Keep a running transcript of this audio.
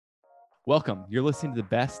Welcome. You're listening to the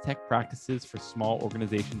Best Tech Practices for Small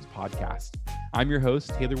Organizations podcast. I'm your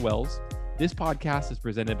host, Taylor Wells. This podcast is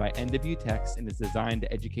presented by NWTex and is designed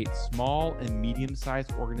to educate small and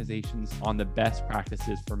medium-sized organizations on the best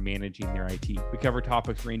practices for managing their IT. We cover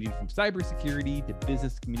topics ranging from cybersecurity to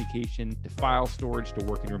business communication to file storage to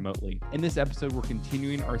working remotely. In this episode, we're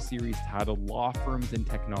continuing our series titled Law Firms and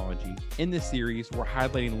Technology. In this series, we're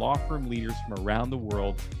highlighting law firm leaders from around the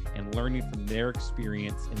world and learning from their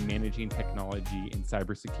experience in managing technology and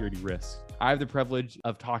cybersecurity risks. I have the privilege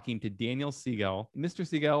of talking to Daniel Siegel. Mr.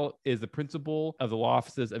 Siegel is the principal of the law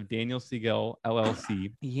offices of Daniel Siegel,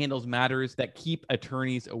 LLC. He handles matters that keep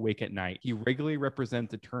attorneys awake at night. He regularly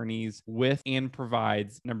represents attorneys with and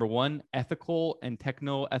provides, number one, ethical and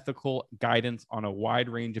techno-ethical guidance on a wide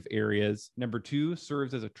range of areas. Number two,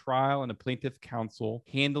 serves as a trial and a plaintiff counsel,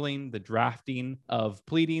 handling the drafting of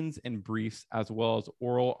pleadings and briefs, as well as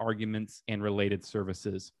oral arguments and related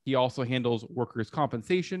services. He also handles workers'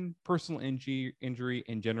 compensation, personal injury,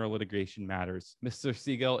 and general litigation matters. Mr.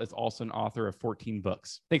 Siegel is also an author of 14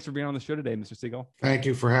 books. Thanks for being on the show today, Mr. Siegel. Thank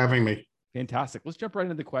you for having me. Fantastic. Let's jump right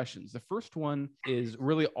into the questions. The first one is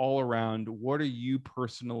really all around, what are you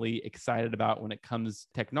personally excited about when it comes to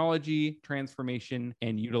technology, transformation,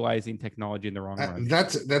 and utilizing technology in the wrong run?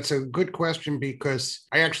 That's a good question because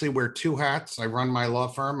I actually wear two hats. I run my law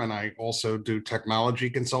firm and I also do technology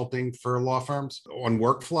consulting for law firms on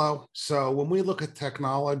workflow. So when we look at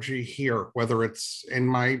technology here, whether it's in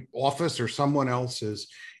my office or someone else's,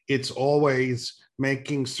 it's always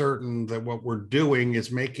making certain that what we're doing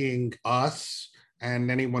is making us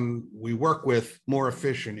and anyone we work with more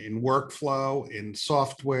efficient in workflow, in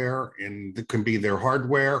software, it can be their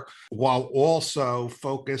hardware, while also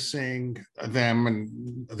focusing them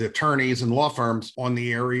and the attorneys and law firms on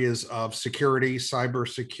the areas of security,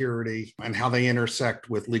 cybersecurity, and how they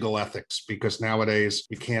intersect with legal ethics. Because nowadays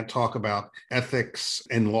you can't talk about ethics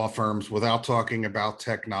in law firms without talking about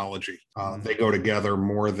technology. They go together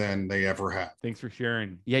more than they ever have. Thanks for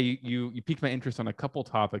sharing. Yeah, you piqued my interest on a couple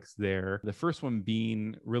topics there. The first one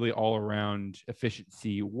being really all around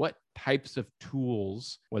efficiency. What types of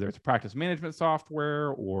tools, whether it's practice management software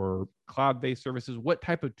or cloud-based services, what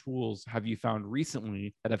type of tools have you found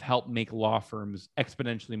recently that have helped make law firms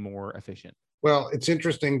exponentially more efficient? Well, it's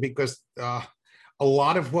interesting because a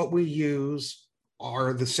lot of what we use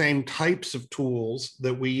are the same types of tools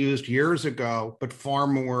that we used years ago, but far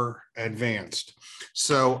more advanced.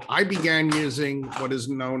 So I began using what is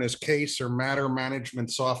known as case or matter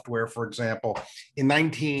management software, for example, in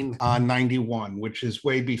 1991, which is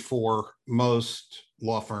way before most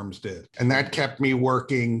law firms did. And that kept me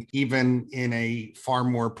working even in a far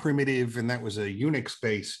more primitive, and that was a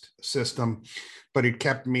Unix-based system, but it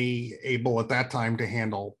kept me able at that time to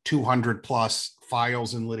handle 200 plus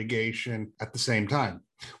files in litigation at the same time.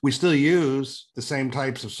 We still use the same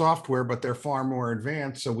types of software, but they're far more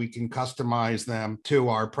advanced, so we can customize them to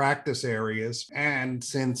our practice areas. And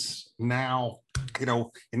since now, in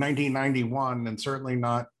 1991, and certainly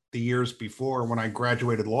not the years before when I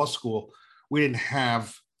graduated law school, we didn't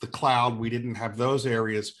have the cloud, we didn't have those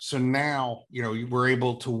areas. So now, we're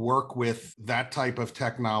able to work with that type of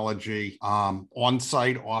technology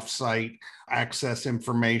on-site, off-site, access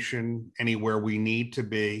information anywhere we need to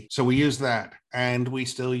be. So we use that. And we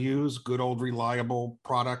still use good old reliable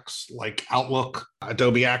products like Outlook,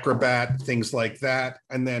 Adobe Acrobat, things like that,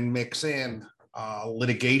 and then mix in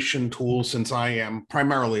litigation tools, since I am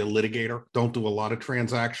primarily a litigator, don't do a lot of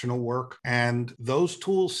transactional work. And those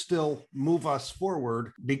tools still move us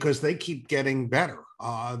forward because they keep getting better.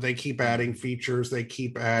 They keep adding features. They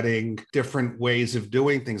keep adding different ways of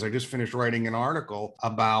doing things. I just finished writing an article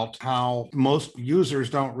about how most users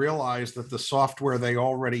don't realize that the software they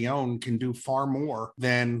already own can do far more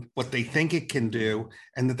than what they think it can do,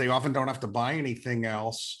 and that they often don't have to buy anything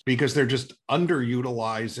else because they're just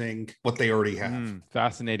underutilizing what they already have.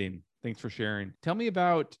 Fascinating. Thanks for sharing. Tell me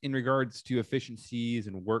about, in regards to efficiencies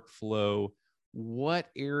and workflow, what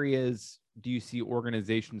areas do you see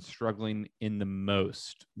organizations struggling in the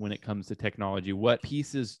most when it comes to technology? What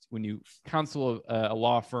pieces, when you counsel a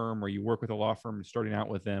law firm or you work with a law firm starting out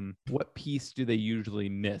with them, what piece do they usually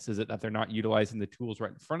miss? Is it that they're not utilizing the tools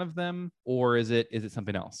right in front of them, or is it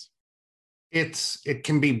something else? It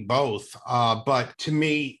can be both, but to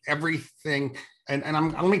me, everything, and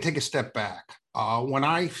let me take a step back. When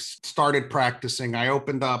I started practicing, I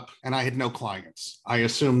opened up and I had no clients. I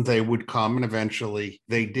assumed they would come, and eventually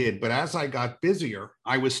they did. But as I got busier,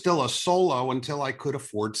 I was still a solo until I could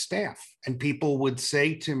afford staff. And people would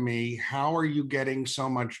say to me, how are you getting so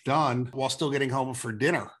much done while still getting home for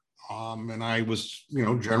dinner? And I was,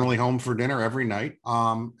 generally home for dinner every night.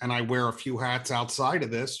 And I wear a few hats outside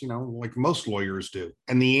of this, like most lawyers do.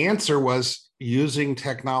 And the answer was using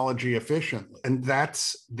technology efficiently. And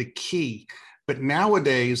that's the key. But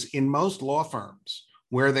nowadays, in most law firms,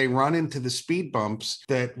 where they run into the speed bumps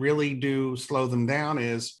that really do slow them down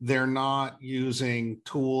is they're not using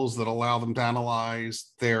tools that allow them to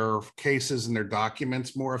analyze their cases and their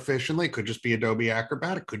documents more efficiently. It could just be Adobe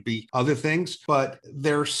Acrobat. It could be other things, but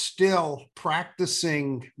they're still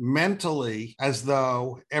practicing mentally as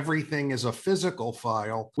though everything is a physical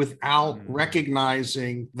file without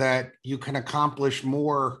recognizing that you can accomplish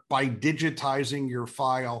more by digitizing your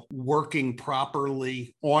file, working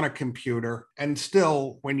properly on a computer, and still,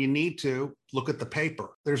 when you need to, look at the paper.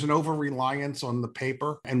 There's an over-reliance on the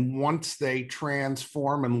paper. And once they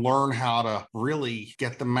transform and learn how to really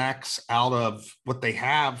get the max out of what they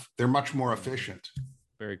have, they're much more efficient.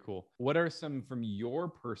 Very cool. What are some from your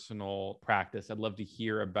personal practice? I'd love to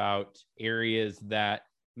hear about areas that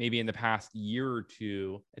maybe in the past year or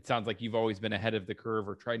two, it sounds like you've always been ahead of the curve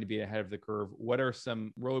or trying to be ahead of the curve. What are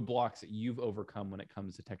some roadblocks that you've overcome when it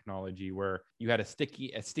comes to technology where you had a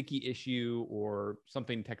sticky issue or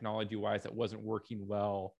something technology-wise that wasn't working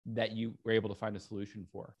well that you were able to find a solution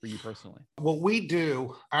for you personally? What we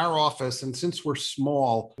do, our office, and since we're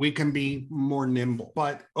small, we can be more nimble.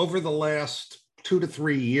 But over the last 2 to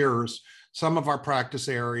 3 years, some of our practice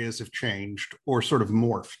areas have changed or sort of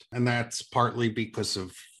morphed. And that's partly because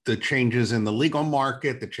of the changes in the legal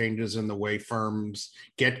market, the changes in the way firms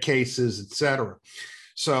get cases, et cetera.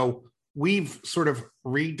 So we've sort of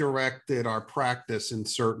redirected our practice in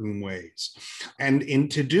certain ways. And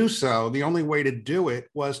to do so, the only way to do it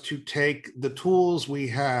was to take the tools we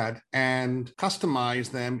had and customize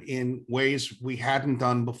them in ways we hadn't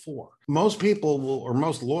done before. Most people will, or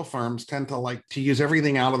most law firms tend to like to use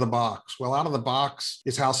everything out of the box. Well, out of the box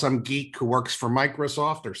is how some geek who works for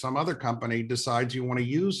Microsoft or some other company decides you want to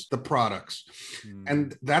use the products.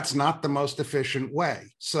 And that's not the most efficient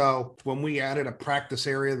way. So when we added a practice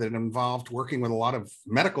area that involved working with a lot of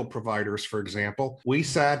medical providers, for example, we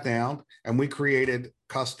sat down and we created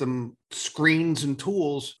custom screens and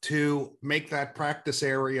tools to make that practice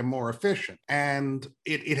area more efficient. And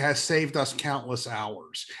it has saved us countless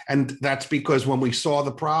hours. And that's because when we saw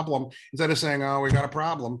the problem, instead of saying, oh, we got a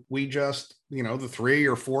problem, we just, the 3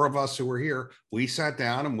 or 4 of us who were here, we sat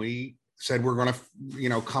down and we said, we're going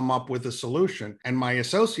to, come up with a solution. And my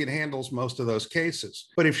associate handles most of those cases.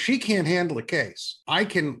 But if she can't handle a case, I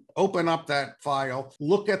can open up that file,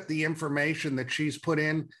 look at the information that she's put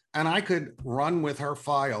in, and I could run with her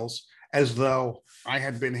files as though I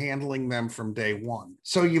had been handling them from day one.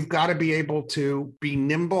 So you've got to be able to be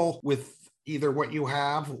nimble with either what you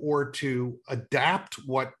have or to adapt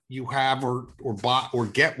what you have or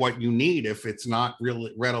get what you need if it's not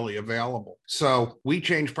really readily available. So we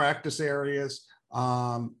changed practice areas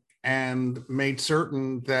and made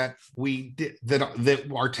certain that we did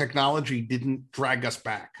that our technology didn't drag us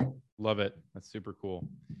back. Love it. That's super cool.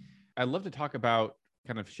 I'd love to talk about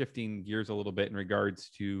kind of shifting gears a little bit in regards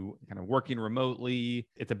to kind of working remotely.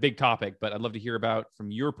 It's a big topic, but I'd love to hear about from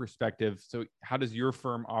your perspective. So how does your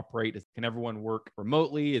firm operate? Can everyone work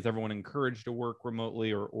remotely? Is everyone encouraged to work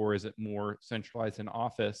remotely or is it more centralized in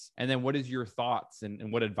office? And then what is your thoughts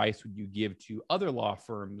and what advice would you give to other law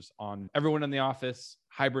firms on everyone in the office,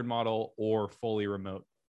 hybrid model, or fully remote?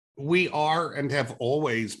 We are and have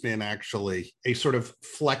always been actually a sort of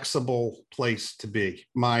flexible place to be.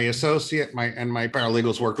 My associate and my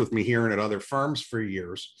paralegals worked with me here and at other firms for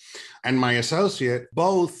years. And my associate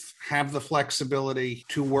both have the flexibility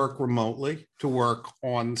to work remotely, to work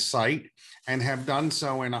on site, and have done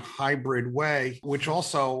so in a hybrid way, which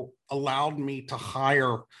also allowed me to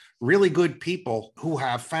hire really good people who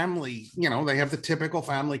have family, they have the typical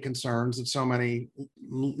family concerns that so many,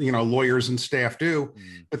 lawyers and staff do,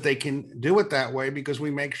 but they can do it that way because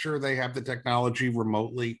we make sure they have the technology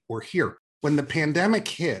remotely or here. When the pandemic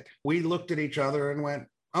hit, we looked at each other and went,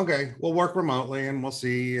 okay, we'll work remotely and we'll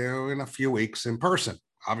see you in a few weeks in person.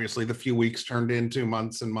 Obviously, the few weeks turned into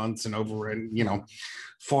months and months and over and,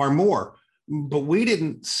 far more. But we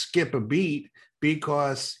didn't skip a beat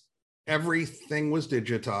because everything was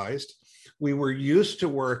digitized. We were used to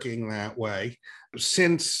working that way.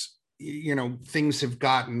 Since, things have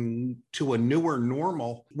gotten to a newer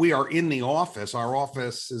normal, we are in the office. Our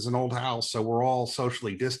office is an old house, so we're all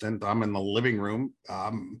socially distant. I'm in the living room.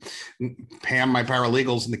 Pam, my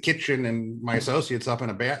paralegal's in the kitchen, and my associate's up in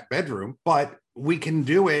a bedroom. But we can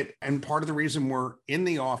do it. And part of the reason we're in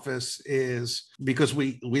the office is because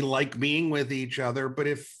we like being with each other. But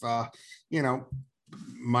if,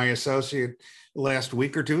 my associate last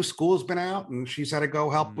week or two, school's been out and she's had to go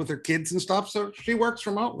help with her kids and stuff. So she works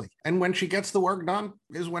remotely. And when she gets the work done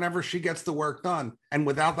is whenever she gets the work done. And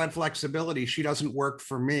without that flexibility, she doesn't work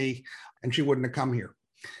for me and she wouldn't have come here.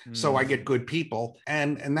 So I get good people.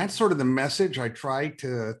 And that's sort of the message I try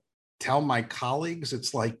to tell my colleagues.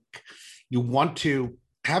 It's like, you want to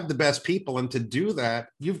have the best people. And to do that,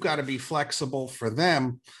 you've got to be flexible for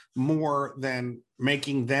them more than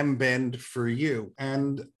making them bend for you.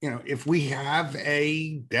 And, if we have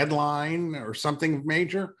a deadline or something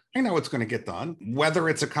major, I know it's going to get done. Whether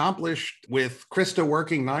it's accomplished with Krista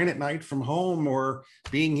working 9 p.m. from home or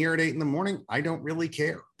being here at 8 a.m, I don't really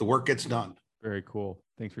care. The work gets done. Very cool.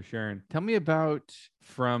 Thanks for sharing. Tell me about,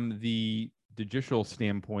 from the judicial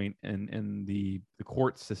standpoint and the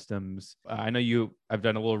court systems. I know I've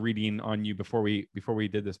done a little reading on you before we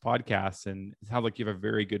did this podcast, and it sounds like you have a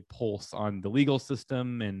very good pulse on the legal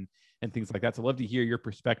system and things like that. So I'd love to hear your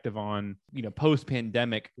perspective on,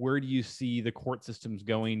 post-pandemic, where do you see the court systems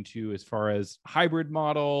going to as far as hybrid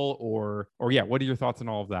model or yeah, what are your thoughts on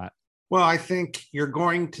all of that? Well, I think you're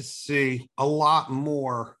going to see a lot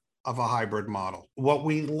more of a hybrid model. What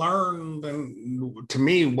we learned, and to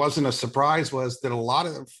me wasn't a surprise, was that a lot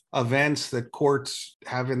of events that courts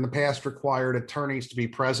have in the past required attorneys to be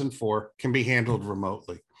present for can be handled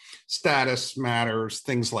remotely. Status matters,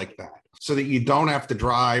 things like that, so that you don't have to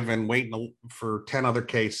drive and wait for 10 other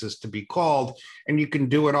cases to be called, and you can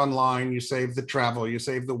do it online. You save the travel, you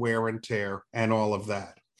save the wear and tear and all of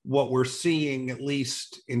that. What we're seeing, at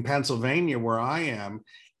least in Pennsylvania where I am,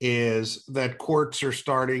 is that courts are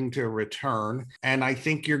starting to return. And I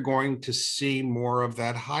think you're going to see more of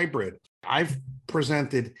that hybrid. I've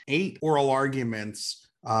presented 8 oral arguments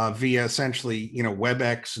via essentially,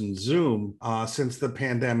 WebEx and Zoom since the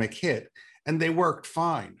pandemic hit, and they worked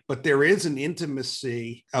fine. But there is an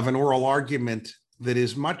intimacy of an oral argument that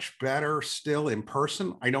is much better still in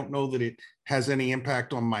person. I don't know that it has any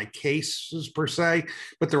impact on my cases per se,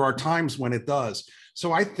 but there are times when it does.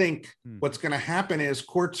 So I think what's going to happen is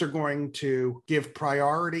courts are going to give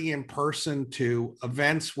priority in person to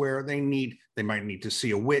events where they might need to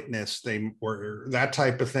see a witness, or that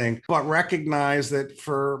type of thing, but recognize that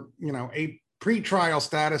for, a pre-trial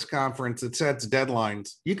status conference that sets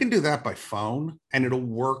deadlines, you can do that by phone and it'll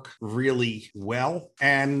work really well.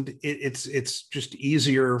 And it's just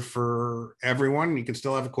easier for everyone. You can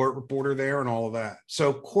still have a court reporter there and all of that.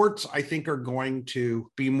 So courts, I think, are going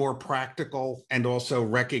to be more practical and also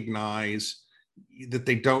recognize that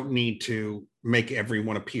they don't need to make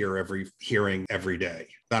everyone appear every hearing every day,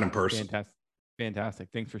 not in person. Fantastic.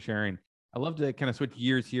 Thanks for sharing. I'd love to kind of switch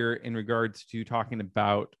gears here in regards to talking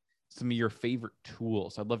about some of your favorite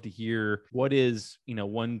tools. I'd love to hear what is,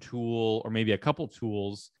 one tool or maybe a couple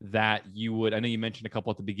tools that you would, I know you mentioned a couple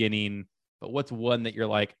at the beginning, but what's one that you're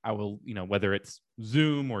like, I will, whether it's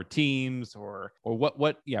Zoom or Teams or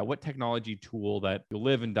what technology tool that you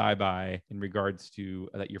live and die by in regards to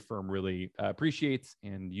that your firm really appreciates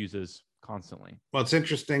and uses constantly? Well, it's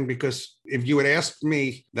interesting because if you had asked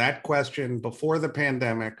me that question before the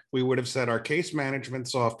pandemic, we would have said our case management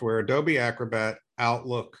software, Adobe Acrobat,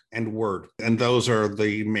 Outlook, and Word. And those are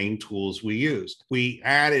the main tools we used. We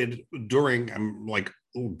added during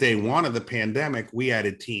day one of the pandemic, we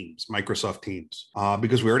added Teams, Microsoft Teams,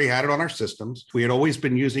 because we already had it on our systems. We had always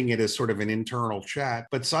been using it as sort of an internal chat,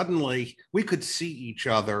 but suddenly we could see each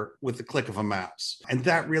other with the click of a mouse. And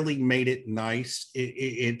that really made it nice.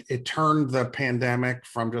 It turned the pandemic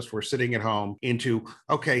from just we're sitting at home into,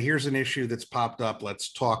 okay, here's an issue that's popped up.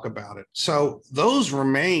 Let's talk about it. So those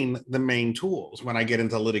remain the main tools. When I get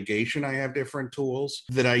into litigation, I have different tools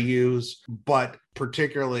that I use, but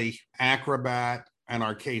particularly Acrobat and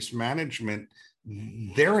our case management,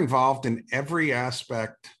 they're involved in every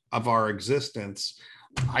aspect of our existence.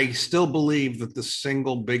 I still believe that the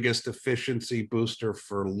single biggest efficiency booster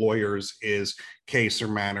for lawyers is case or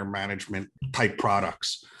matter management type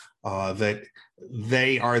products, that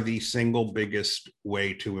they are the single biggest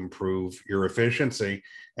way to improve your efficiency.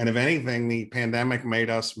 And if anything, the pandemic made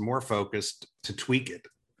us more focused to tweak it.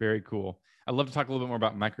 Very cool. I'd love to talk a little bit more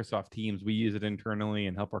about Microsoft Teams. We use it internally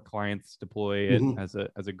and help our clients deploy it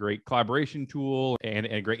as a great collaboration tool and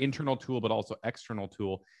a great internal tool, but also external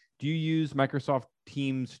tool. Do you use Microsoft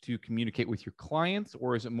Teams to communicate with your clients,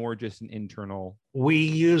 or is it more just an internal? We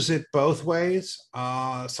use it both ways.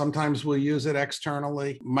 Sometimes we'll use it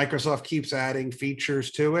externally. Microsoft keeps adding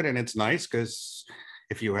features to it, and it's nice because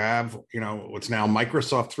if you have, what's now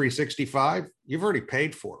Microsoft 365, you've already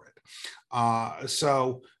paid for it.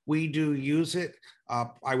 So we do use it,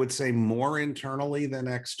 I would say more internally than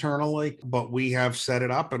externally, but we have set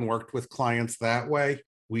it up and worked with clients that way.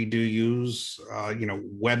 We do use,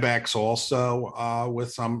 WebEx also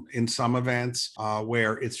with in some events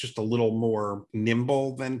where it's just a little more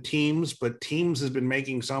nimble than Teams. But Teams has been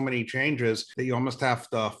making so many changes that you almost have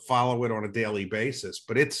to follow it on a daily basis.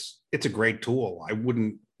 But it's a great tool. I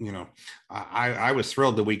wouldn't. I was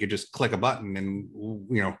thrilled that we could just click a button and,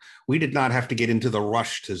 we did not have to get into the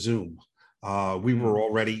rush to Zoom. We were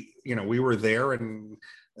already, we were there, and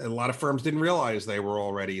a lot of firms didn't realize they were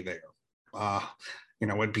already there.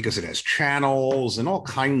 Because it has channels and all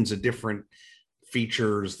kinds of different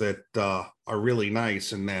features that are really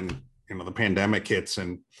nice. And then, the pandemic hits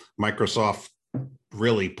and Microsoft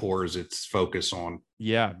really pours its focus on.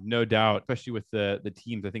 Yeah, no doubt, especially with the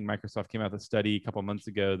Teams. I think Microsoft came out with a study a couple of months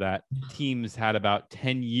ago that Teams had about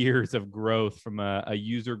 10 years of growth from a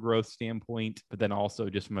user growth standpoint, but then also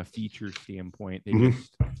just from a feature standpoint. They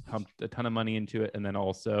just pumped a ton of money into it. And then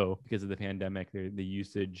also because of the pandemic, the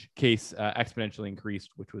usage case exponentially increased,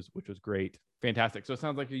 which was great. Fantastic. So it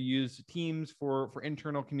sounds like you use Teams for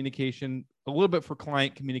internal communication, a little bit for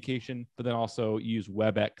client communication, but then also use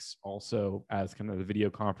WebEx also as kind of the video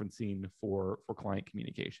conferencing for client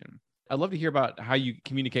communication. I'd love to hear about how you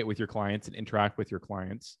communicate with your clients and interact with your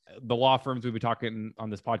clients. The law firms we've been talking on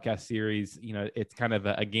this podcast series, it's kind of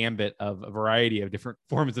a gambit of a variety of different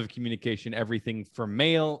forms of communication, everything from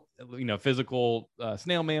mail, physical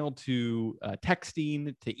snail mail to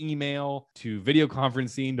texting to email to video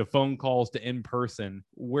conferencing to phone calls to in person.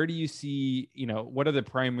 Where do you see, what are the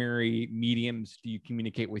primary mediums do you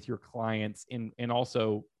communicate with your clients? And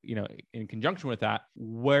also, in conjunction with that,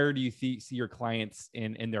 where do you see your clients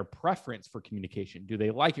in their preference for communication? Do they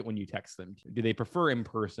like it when you text them? Do they prefer in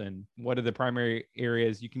person? What are the primary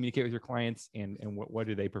areas you communicate with your clients, and what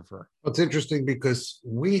do they prefer? Well, it's interesting because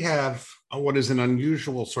we have what is an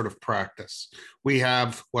unusual sort of practice. We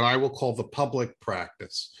have what I will call the public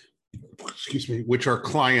practice, which are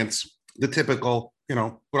clients, the typical,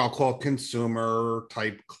 what I'll call consumer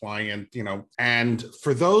type client, and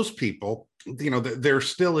for those people, there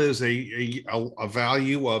still is a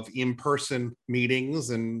value of in-person meetings,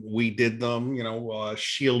 and we did them,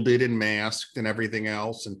 shielded and masked and everything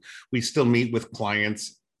else. And we still meet with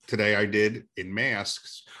clients today. I did in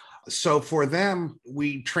masks. So for them,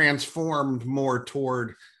 we transformed more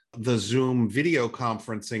toward the Zoom video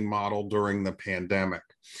conferencing model during the pandemic.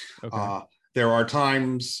 Okay. There are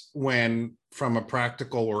times when, from a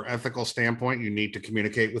practical or ethical standpoint, you need to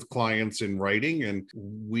communicate with clients in writing, and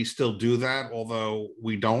we still do that, although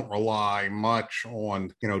we don't rely much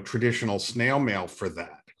on, traditional snail mail for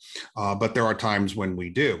that. But there are times when we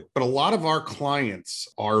do. But a lot of our clients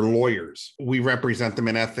are lawyers. We represent them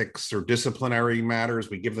in ethics or disciplinary matters.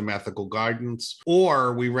 We give them ethical guidance,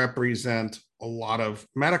 or we represent a lot of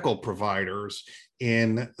medical providers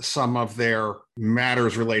in some of their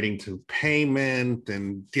matters relating to payment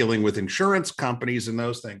and dealing with insurance companies and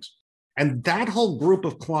those things. And that whole group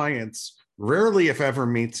of clients rarely, if ever,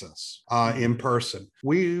 meets us in person.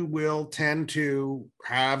 We will tend to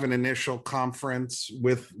have an initial conference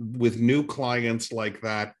with new clients like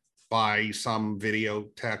that by some video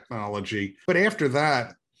technology. But after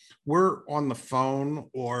that, we're on the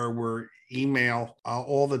phone or we're email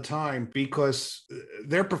all the time, because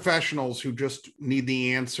they're professionals who just need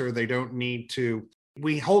the answer. They don't need to.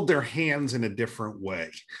 We hold their hands in a different way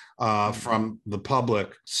from the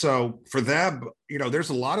public. So for them, there's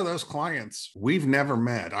a lot of those clients we've never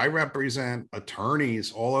met. I represent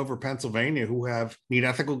attorneys all over Pennsylvania who need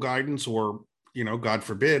ethical guidance, or God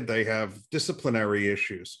forbid, they have disciplinary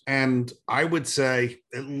issues. And I would say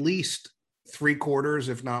at least 3/4,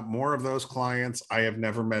 if not more, of those clients I have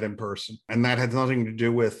never met in person. And that had nothing to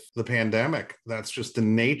do with the pandemic. That's just the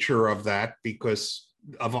nature of that, because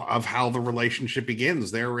of how the relationship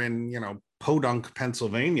begins. They're in, Podunk,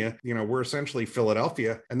 Pennsylvania. We're essentially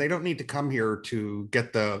Philadelphia, and they don't need to come here to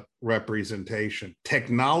get the representation.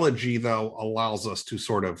 Technology, though, allows us to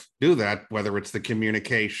sort of do that, whether it's the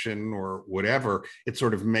communication or whatever. It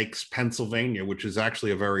sort of makes Pennsylvania, which is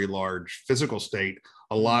actually a very large physical state,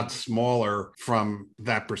 a lot smaller from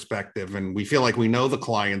that perspective. And we feel like we know the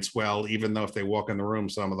clients well, even though if they walk in the room,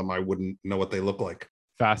 some of them I wouldn't know what they look like.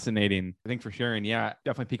 Fascinating. Thanks for sharing. Yeah,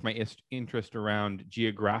 definitely piqued my interest around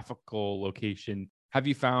geographical location. Have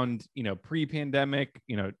you found, pre-pandemic,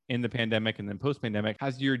 in the pandemic and then post-pandemic,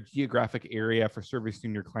 has your geographic area for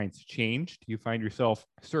servicing your clients changed? Do you find yourself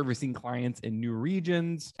servicing clients in new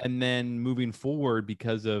regions? And then moving forward,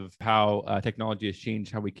 because of how technology has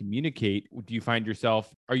changed how we communicate, do you find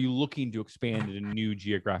yourself, are you looking to expand into new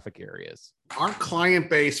geographic areas? Our client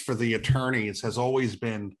base for the attorneys has always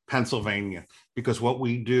been Pennsylvania. because what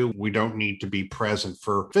we do, we don't need to be present.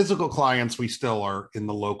 For physical clients, we still are in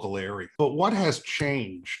the local area. But what has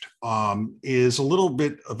changed is a little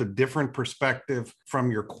bit of a different perspective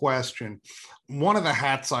from your question. One of the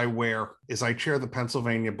hats I wear is I chair the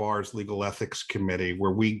Pennsylvania Bar's Legal Ethics Committee,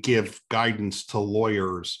 where we give guidance to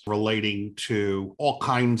lawyers relating to all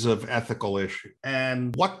kinds of ethical issues.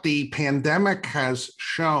 And what the pandemic has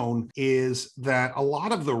shown is that a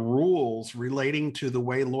lot of the rules relating to the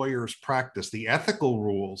way lawyers practice, the ethical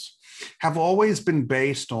rules, have always been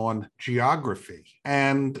based on geography,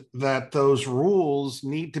 and that those rules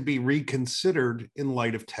need to be reconsidered in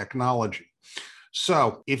light of technology.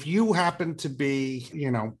 So if you happen to be,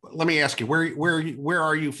 let me ask you, where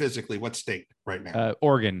are you physically? What state right now?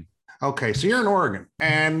 Oregon. Okay, so you're in Oregon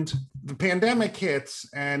and the pandemic hits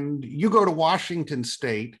and you go to Washington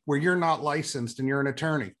State where you're not licensed and you're an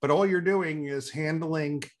attorney, but all you're doing is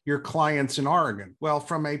handling your clients in Oregon. Well,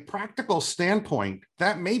 from a practical standpoint,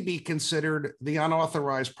 that may be considered the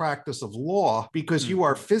unauthorized practice of law because you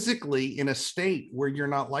are physically in a state where you're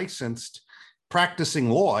not licensed practicing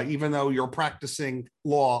law, even though you're practicing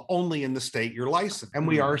law only in the state you're licensed. And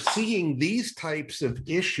we are seeing these types of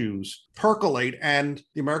issues percolate. And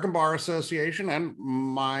the American Bar Association and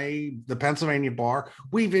the Pennsylvania Bar,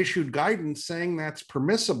 we've issued guidance saying that's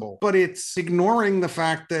permissible, but it's ignoring the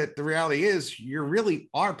fact that the reality is you really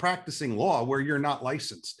are practicing law where you're not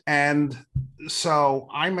licensed. And so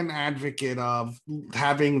I'm an advocate of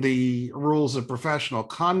having the rules of professional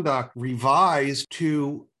conduct revised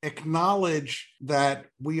to acknowledge that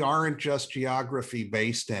we aren't just geography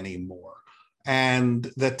based anymore,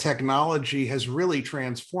 and that technology has really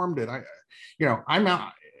transformed it. I'm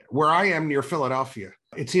out where I am near Philadelphia.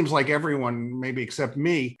 It seems like everyone, maybe except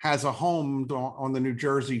me, has a home on the New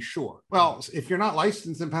Jersey shore. Well, if you're not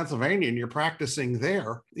licensed in Pennsylvania and you're practicing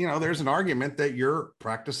there, there's an argument that you're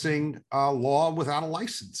practicing law without a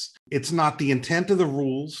license. It's not the intent of the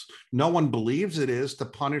rules. No one believes it is to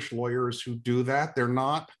punish lawyers who do that. They're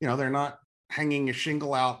not hanging a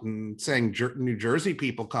shingle out and saying New Jersey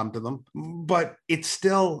people come to them, but it's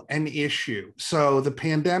still an issue. So the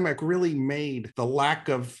pandemic really made the lack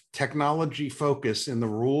of technology focus in the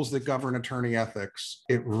rules that govern attorney ethics.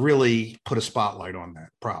 It really put a spotlight on that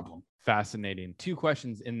problem. Fascinating. Two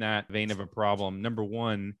questions in that vein of a problem. Number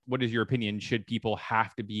one, what is your opinion? Should people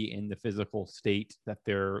have to be in the physical state that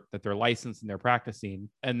they're licensed and they're practicing?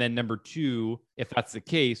 And then number two, if that's the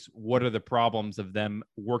case, what are the problems of them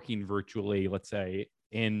working virtually, let's say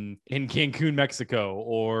in Cancun, Mexico,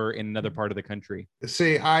 or in another part of the country?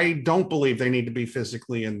 See, I don't believe they need to be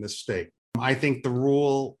physically in the state. I think the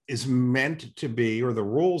rule is meant to be, or the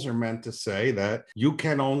rules are meant to say that you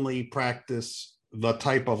can only practice the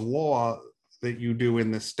type of law that you do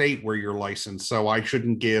in the state where you're licensed. So I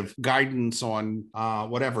shouldn't give guidance on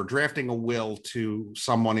drafting a will to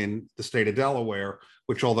someone in the state of Delaware,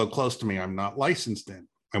 which, although close to me, I'm not licensed in,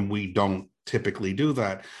 and we don't typically do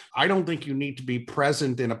that. I don't think you need to be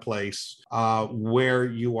present in a place where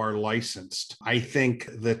you are licensed. I think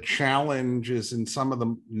the challenge is in some of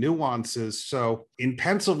the nuances. So in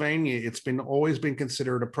Pennsylvania, it's always been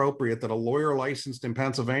considered appropriate that a lawyer licensed in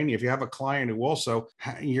Pennsylvania, if you have a client who also,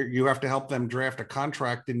 you have to help them draft a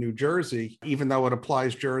contract in New Jersey, even though it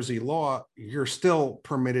applies Jersey law, you're still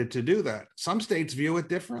permitted to do that. Some states view it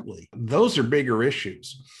differently. Those are bigger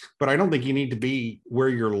issues, but I don't think you need to be where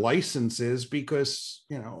your license is, because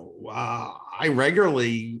I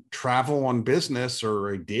regularly travel on business,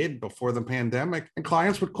 or I did before the pandemic, and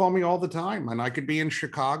clients would call me all the time, and I could be in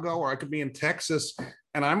Chicago or I could be in Texas,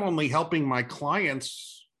 and I'm only helping my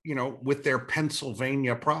clients with their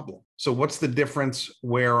Pennsylvania problem. So what's the difference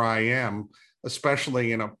where I am,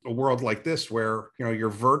 especially in a world like this where you're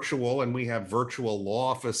virtual, and we have virtual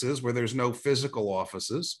law offices where there's no physical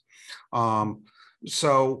offices.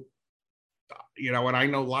 And I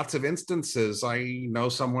know lots of instances. I know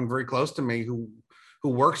someone very close to me who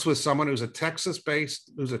works with someone who's a Texas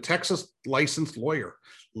licensed lawyer,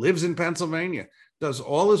 lives in Pennsylvania, does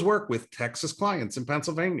all his work with Texas clients in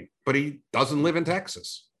Pennsylvania, but he doesn't live in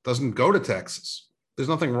Texas, doesn't go to Texas. There's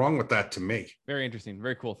nothing wrong with that to me. Very interesting.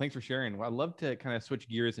 Very cool. Thanks for sharing. Well, I'd love to kind of switch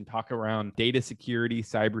gears and talk around data security,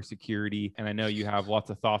 cybersecurity. And I know you have lots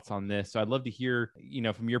of thoughts on this. So I'd love to hear,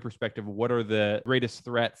 from your perspective, what are the greatest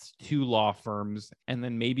threats to law firms? And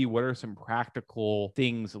then maybe what are some practical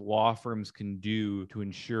things law firms can do to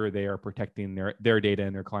ensure they are protecting their data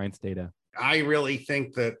and their clients' data? I really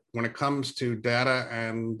think that when it comes to data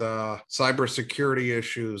and cybersecurity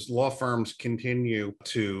issues, law firms continue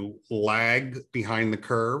to lag behind the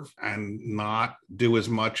curve and not do as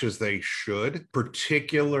much as they should,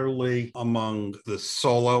 particularly among the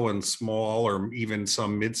solo and small or even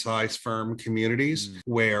some mid-sized firm communities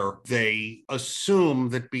where they assume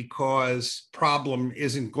that because problem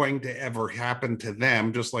isn't going to ever happen to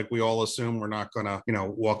them, just like we all assume we're not going to,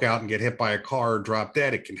 walk out and get hit by a car or drop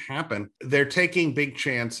dead. It can happen. They're taking big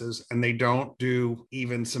chances and they don't do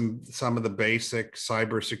even some of the basic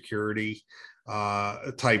cybersecurity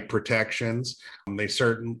type protections.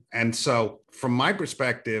 And so from my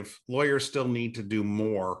perspective, lawyers still need to do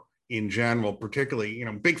more in general, particularly,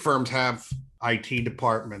 big firms have IT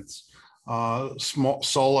departments.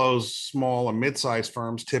 Small and mid-sized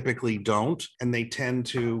firms typically don't, and they tend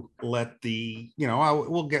to let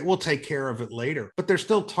we'll take care of it later. But they're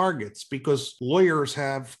still targets because lawyers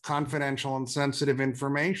have confidential and sensitive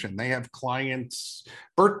information. They have clients'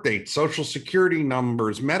 birth dates, social security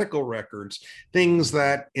numbers, medical records, things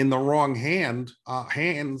that in the wrong hands,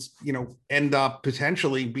 end up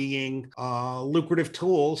potentially being lucrative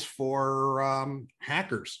tools for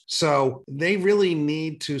hackers. So they really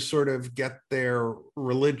need to sort of get their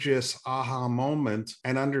religious aha moment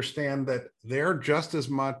and understand that they're just as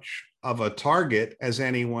much of a target as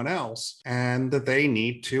anyone else, and that they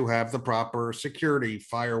need to have the proper security,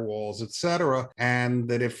 firewalls, etc. And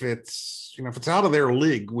that if it's out of their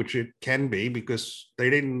league, which it can be because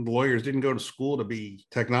lawyers didn't go to school to be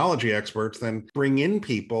technology experts, then bring in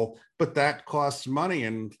people, but that costs money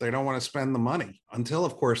and they don't want to spend the money until,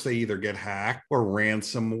 of course, they either get hacked or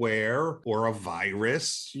ransomware or a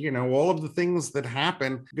virus, all of the things that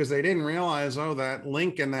happen because they didn't realize, that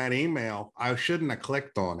link in that email, I shouldn't have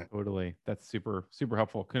clicked on it. Totally. That's super, super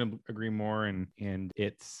helpful. Couldn't agree more. And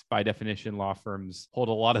it's by definition, law firms hold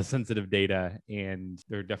a lot of sensitive data and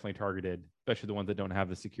they're definitely targeted, especially the ones that don't have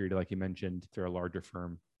the security, like you mentioned, through a larger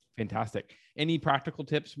firm. Fantastic. Any practical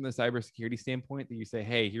tips from the cybersecurity standpoint that you say,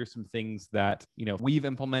 hey, here's some things that, we've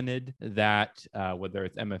implemented that whether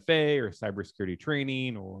it's MFA or cybersecurity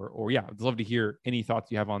training or I'd love to hear any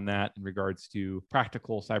thoughts you have on that in regards to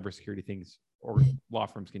practical cybersecurity things or law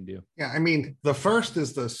firms can do. Yeah, the first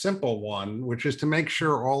is the simple one, which is to make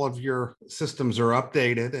sure all of your systems are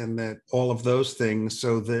updated and that all of those things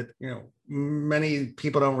so that, many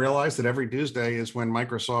people don't realize that every Tuesday is when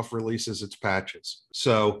Microsoft releases its patches.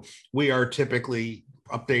 So we are typically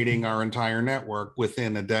updating our entire network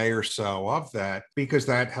within a day or so of that because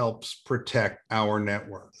that helps protect our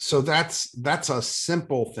network. So that's a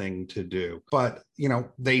simple thing to do, but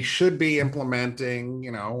they should be implementing,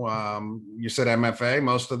 you said MFA,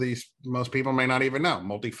 most people may not even know,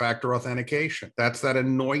 multi-factor authentication. That's that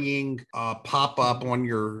annoying pop-up on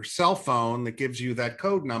your cell phone that gives you that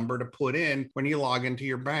code number to put in when you log into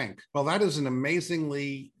your bank. Well, that is an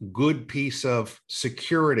amazingly good piece of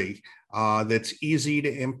security that's easy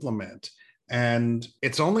to implement. And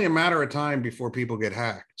it's only a matter of time before people get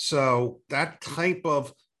hacked. So that type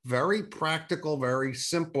of very practical, very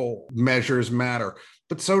simple measures matter.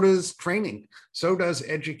 But so does training. So does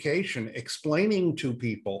education, explaining to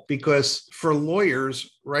people, because for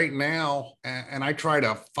lawyers right now, and I try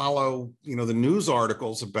to follow, the news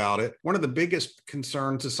articles about it, one of the biggest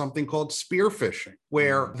concerns is something called spear phishing,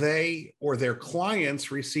 where they or their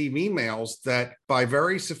clients receive emails that by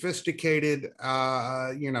very sophisticated,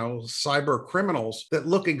 cyber criminals that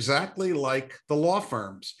look exactly like the law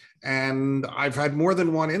firms. And I've had more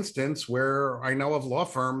than one instance where I know of law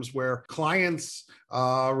firms where clients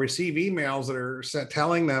receive emails that are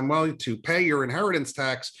telling them, well, to pay your inheritance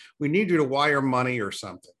tax, we need you to wire money or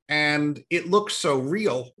something. And it looks so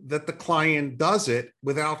real that the client does it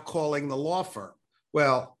without calling the law firm.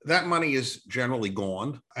 Well, that money is generally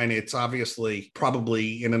gone, and it's obviously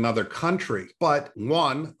probably in another country. But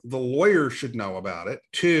one, the lawyer should know about it.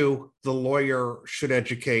 Two, the lawyer should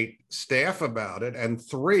educate staff about it. And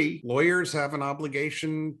three, lawyers have an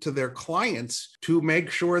obligation to their clients to make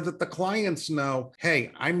sure that the clients know,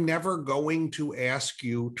 hey, I'm never going to ask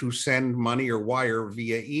you to send money or wire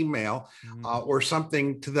via email or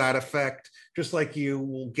something to that effect. Just like you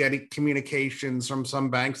will get communications from some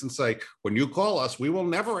banks and say, when you call us, we will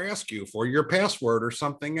never ask you for your password or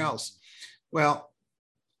something else. Well,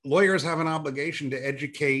 lawyers have an obligation to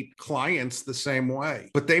educate clients the same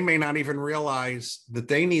way, but they may not even realize that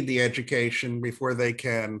they need the education before they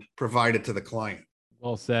can provide it to the client.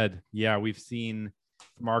 Well said. Yeah, we've seen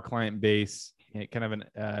from our client base, kind of an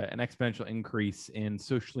exponential increase in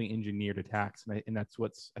socially engineered attacks. And that's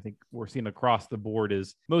what's, I think we're seeing across the board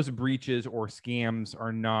is most breaches or scams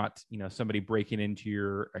are not, somebody breaking into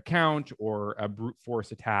your account or a brute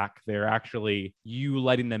force attack. They're actually you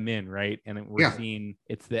letting them in, right? And we're seeing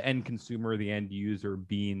it's the end consumer, the end user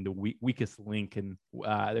being the weakest link. And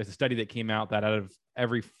there's a study that came out that out of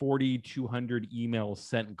every 4,200 emails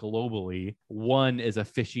sent globally, one is a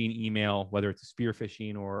phishing email, whether it's a spear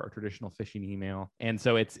phishing or a traditional phishing email. And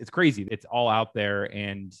so it's crazy. It's all out there,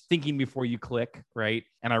 and thinking before you click, right?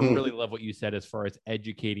 And I really love what you said as far as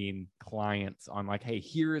educating clients on like, hey,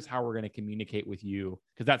 here's how we're going to communicate with you.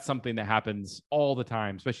 Because that's something that happens all the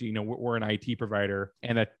time, especially, we're an IT provider,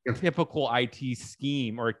 and a typical IT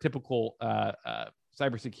scheme or a typical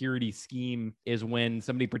cybersecurity scheme is when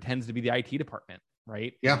somebody pretends to be the IT department,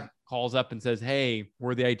 right? Yeah. Calls up and says, hey,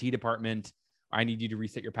 we're the IT department. I need you to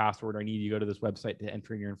reset your password. I need you to go to this website to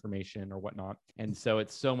enter in your information or whatnot. And so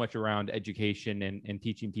it's so much around education and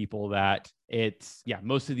teaching people that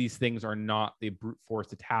most of these things are not the brute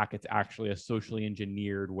force attack. It's actually a socially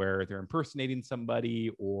engineered where they're impersonating somebody,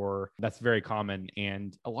 or that's very common.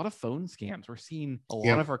 And a lot of phone scams. We're seeing a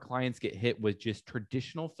lot of our clients get hit with just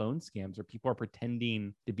traditional phone scams where people are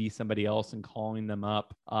pretending to be somebody else and calling them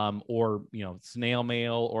up, or, snail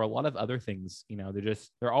mail or a lot of other things.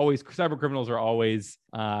 They're always, cyber criminals are always,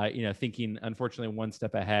 thinking, unfortunately, one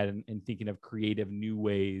step ahead and thinking of creative new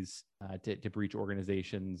ways to breach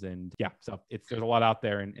organizations. And so there's a lot out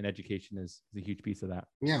there, and education is a huge piece of that.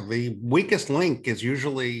 Yeah. The weakest link is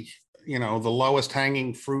usually, the lowest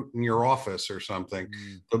hanging fruit in your office or something.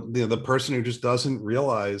 The person who just doesn't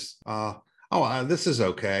realize, this is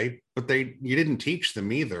okay, but you didn't teach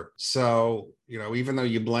them either. So, even though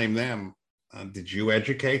you blame them, did you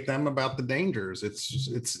educate them about the dangers?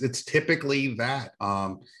 It's typically that.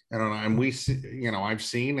 And we see, I've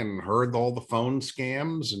seen and heard all the phone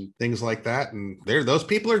scams and things like that. And those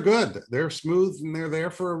people are good. They're smooth and they're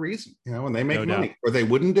there for a reason, and they make money, or they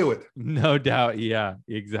wouldn't do it. No doubt. Yeah,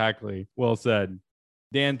 exactly. Well said.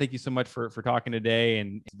 Dan, thank you so much for talking today.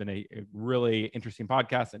 And it's been a really interesting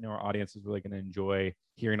podcast. I know our audience is really going to enjoy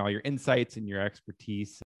hearing all your insights and your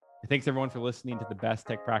expertise. Thanks everyone for listening to the Best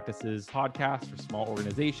Tech Practices podcast for small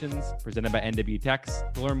organizations, presented by NW Techs.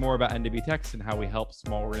 To learn more about NW Techs and how we help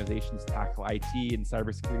small organizations tackle IT and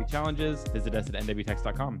cybersecurity challenges, visit us at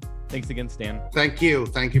nwtechs.com. Thanks again, Stan. Thank you.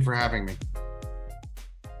 Thank you for having me.